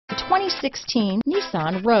2016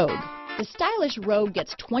 Nissan Rogue. The stylish Rogue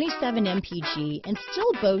gets 27 mpg and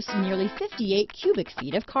still boasts nearly 58 cubic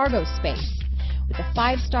feet of cargo space. With a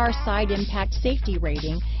 5-star side impact safety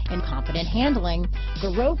rating and confident handling,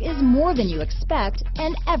 the Rogue is more than you expect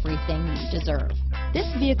and everything you deserve. This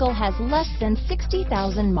vehicle has less than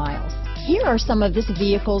 60,000 miles. Here are some of this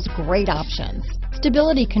vehicle's great options: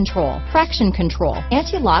 stability control, traction control,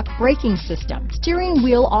 anti-lock braking system, steering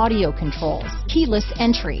wheel audio controls, keyless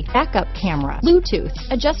entry, backup camera, Bluetooth,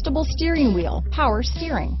 adjustable steering wheel, power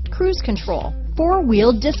steering, cruise control,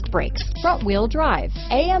 4-wheel disc brakes, front-wheel drive,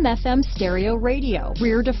 AM/FM stereo radio,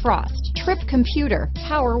 rear defrost, trip computer,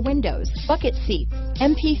 power windows, bucket seats,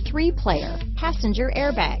 MP3 player, passenger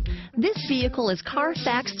airbag. This vehicle is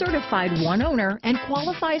Carfax certified one owner and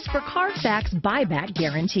qualifies for Carfax buyback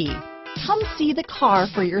guarantee. Come see the car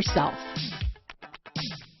for yourself.